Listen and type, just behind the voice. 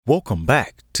Welcome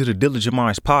back to the Diligent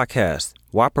Minds podcast,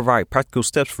 where I provide practical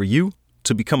steps for you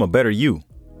to become a better you.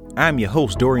 I'm your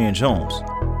host, Dorian Jones.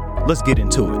 Let's get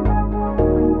into it.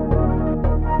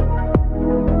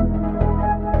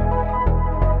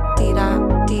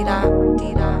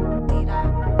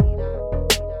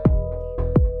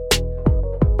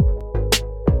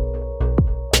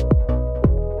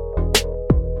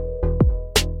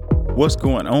 What's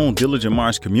going on, Diligent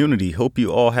Minds community? Hope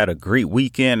you all had a great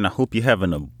weekend, and I hope you're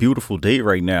having a beautiful day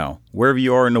right now. Wherever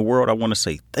you are in the world, I want to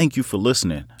say thank you for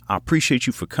listening. I appreciate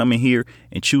you for coming here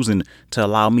and choosing to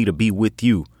allow me to be with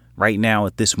you right now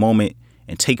at this moment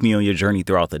and take me on your journey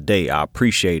throughout the day. I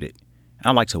appreciate it.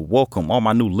 I'd like to welcome all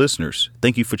my new listeners.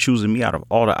 Thank you for choosing me out of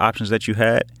all the options that you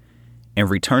had. And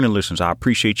returning listeners, I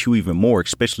appreciate you even more,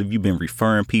 especially if you've been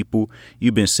referring people,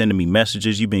 you've been sending me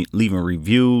messages, you've been leaving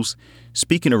reviews.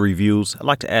 Speaking of reviews, I'd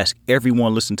like to ask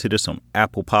everyone listening to this on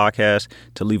Apple Podcasts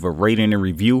to leave a rating and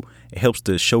review. It helps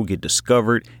the show get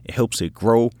discovered. It helps it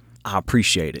grow. I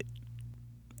appreciate it.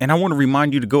 And I want to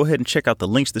remind you to go ahead and check out the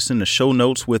links that's in the show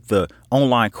notes with the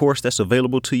online course that's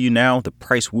available to you now. The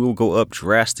price will go up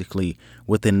drastically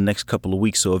within the next couple of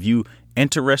weeks. So if you're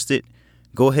interested,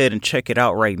 go ahead and check it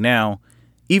out right now.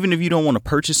 Even if you don't want to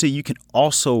purchase it, you can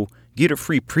also get a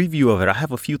free preview of it. I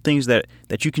have a few things that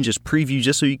you can just preview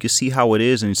just so you can see how it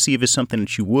is and see if it's something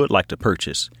that you would like to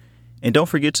purchase. And don't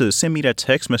forget to send me that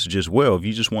text message as well. If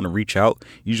you just want to reach out,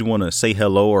 you just want to say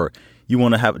hello, or you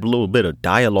want to have a little bit of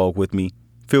dialogue with me,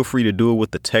 feel free to do it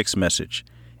with the text message.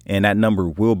 And that number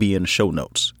will be in the show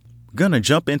notes. Gonna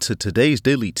jump into today's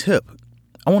daily tip.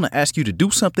 I want to ask you to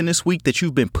do something this week that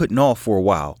you've been putting off for a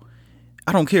while.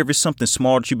 I don't care if it's something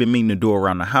small that you've been meaning to do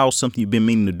around the house, something you've been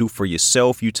meaning to do for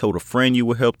yourself. You told a friend you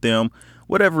would help them.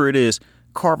 Whatever it is,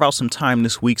 carve out some time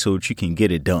this week so that you can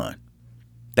get it done.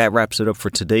 That wraps it up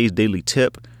for today's daily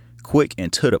tip. Quick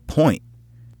and to the point.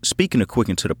 Speaking of quick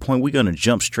and to the point, we're going to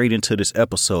jump straight into this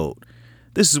episode.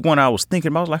 This is one I was thinking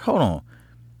about. I was like, hold on.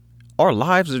 Our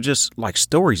lives are just like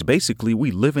stories. Basically,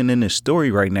 we living in this story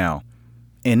right now.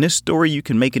 And this story, you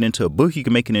can make it into a book, you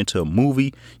can make it into a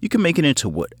movie, you can make it into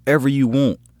whatever you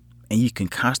want, and you can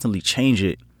constantly change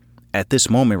it at this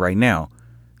moment right now.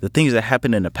 The things that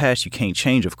happened in the past, you can't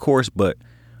change, of course, but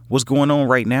what's going on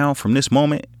right now from this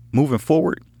moment moving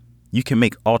forward, you can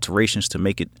make alterations to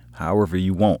make it however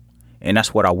you want. And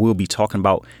that's what I will be talking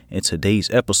about in today's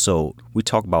episode. We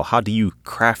talk about how do you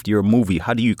craft your movie?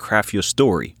 How do you craft your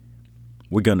story?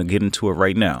 We're going to get into it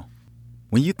right now.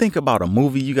 When you think about a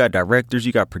movie, you got directors,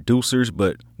 you got producers,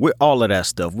 but we're all of that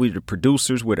stuff. We're the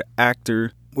producers, we're the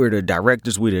actor, we're the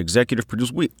directors, we're the executive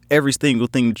producers. We every single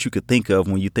thing that you could think of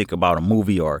when you think about a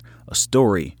movie or a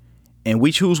story. And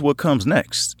we choose what comes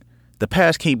next. The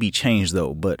past can't be changed,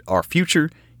 though, but our future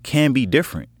can be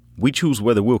different. We choose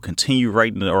whether we'll continue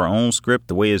writing our own script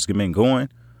the way it's been going,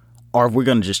 or if we're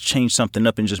going to just change something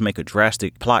up and just make a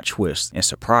drastic plot twist and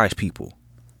surprise people.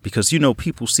 Because,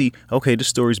 people see, okay, this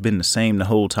story's been the same the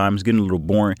whole time. It's getting a little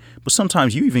boring. But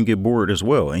sometimes you even get bored as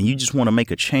well. And you just want to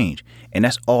make a change. And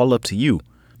that's all up to you.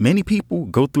 Many people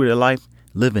go through their life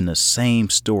living the same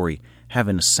story,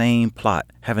 having the same plot,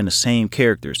 having the same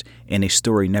characters. And their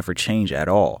story never changed at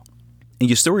all. And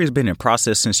your story has been in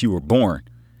process since you were born.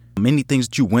 Many things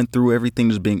that you went through, everything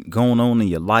that's been going on in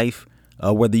your life,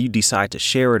 whether you decide to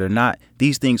share it or not,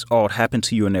 these things all happen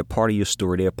to you and they're part of your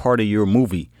story. They're part of your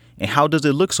movie. And how does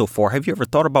it look so far? Have you ever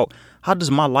thought about how does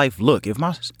my life look? If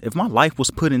my life was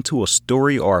put into a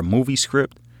story or a movie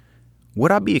script,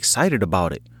 would I be excited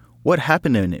about it? What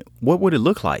happened in it? What would it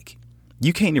look like?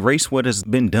 You can't erase what has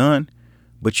been done,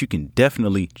 but you can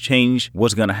definitely change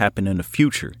what's going to happen in the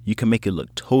future. You can make it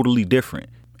look totally different.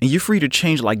 And you're free to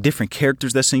change like different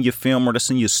characters that's in your film or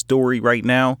that's in your story right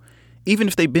now. Even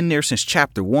if they've been there since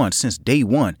chapter 1, since day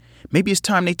 1, maybe it's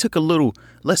time they took a little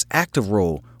less active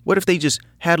role. What if they just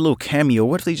had a little cameo?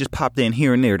 What if they just popped in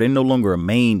here and there? They're no longer a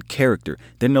main character.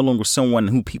 They're no longer someone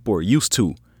who people are used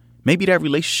to. Maybe that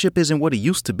relationship isn't what it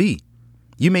used to be.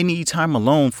 You may need time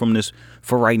alone from this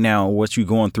for right now, what you're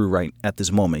going through right at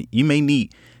this moment. You may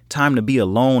need time to be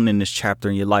alone in this chapter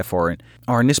in your life or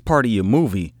in this part of your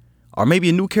movie. Or maybe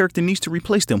a new character needs to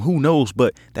replace them. Who knows?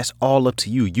 But that's all up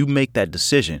to you. You make that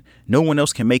decision. No one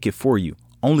else can make it for you.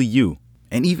 Only you.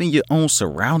 And even your own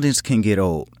surroundings can get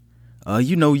old.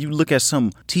 You look at some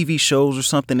TV shows or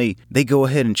something, they go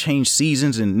ahead and change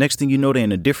seasons, and next thing you know, they're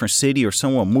in a different city or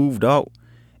someone moved out.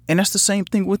 And that's the same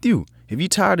thing with you. If you're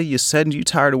tired of your setting, you're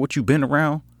tired of what you've been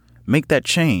around, make that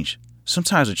change.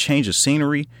 Sometimes a change of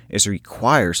scenery is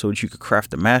required so that you could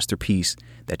craft the masterpiece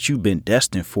that you've been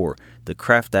destined for, to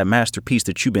craft that masterpiece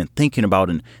that you've been thinking about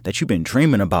and that you've been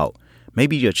dreaming about.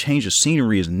 Maybe a change of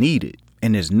scenery is needed.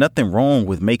 And there's nothing wrong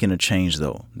with making a change,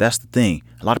 though. That's the thing.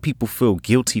 A lot of people feel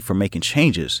guilty for making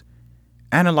changes.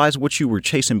 Analyze what you were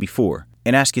chasing before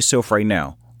and ask yourself right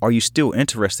now, are you still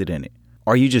interested in it?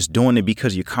 Are you just doing it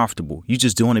because you're comfortable? You're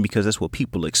just doing it because that's what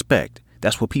people expect.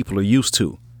 That's what people are used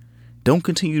to. Don't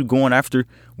continue going after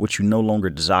what you no longer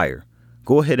desire.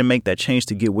 Go ahead and make that change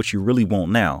to get what you really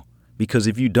want now. Because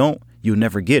if you don't, you'll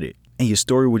never get it. And your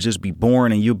story will just be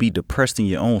boring and you'll be depressed in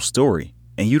your own story.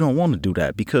 And you don't want to do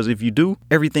that because if you do,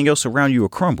 everything else around you will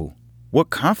crumble. What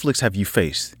conflicts have you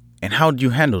faced and how did you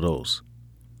handle those?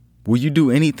 Will you do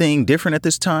anything different at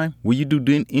this time? Will you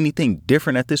do anything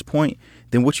different at this point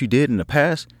than what you did in the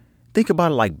past? Think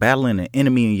about it like battling an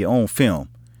enemy in your own film.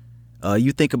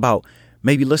 You think about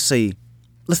maybe let's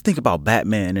think about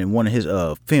Batman in one of his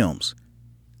films.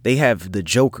 They have the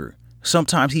Joker.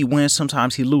 Sometimes he wins,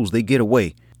 sometimes he loses. They get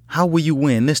away. How will you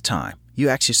win this time? You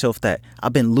ask yourself that.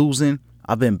 I've been losing.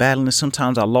 I've been battling.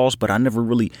 Sometimes I lost, but I never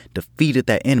really defeated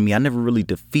that enemy. I never really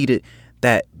defeated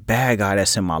that bad guy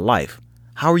that's in my life.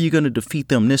 How are you going to defeat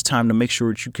them this time to make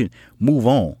sure that you can move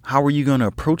on? How are you going to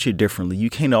approach it differently? You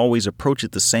can't always approach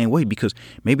it the same way because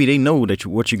maybe they know that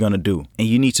what you're going to do and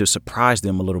you need to surprise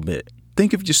them a little bit.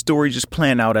 Think of your story just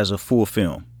playing out as a full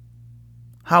film.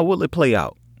 How will it play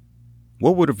out?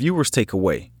 What will the viewers take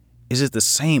away? Is it the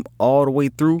same all the way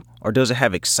through, or does it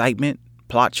have excitement,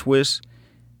 plot twists,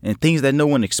 and things that no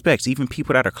one expects, even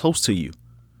people that are close to you?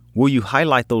 Will you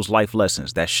highlight those life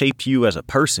lessons that shaped you as a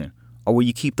person, or will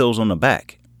you keep those on the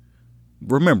back?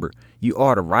 Remember, you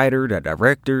are the writer, the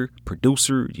director,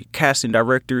 producer, your casting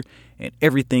director, and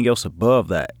everything else above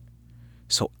that.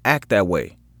 So act that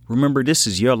way. Remember, this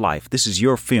is your life. This is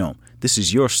your film. This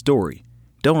is your story.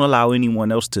 Don't allow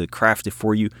anyone else to craft it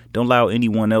for you. Don't allow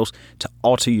anyone else to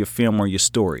alter your film or your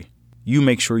story. You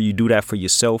make sure you do that for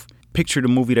yourself. Picture the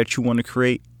movie that you want to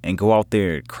create and go out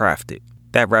there and craft it.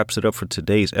 That wraps it up for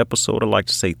today's episode. I'd like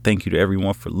to say thank you to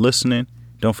everyone for listening.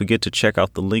 Don't forget to check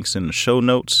out the links in the show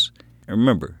notes. And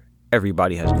remember,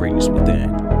 everybody has greatness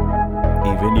within,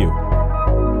 even you.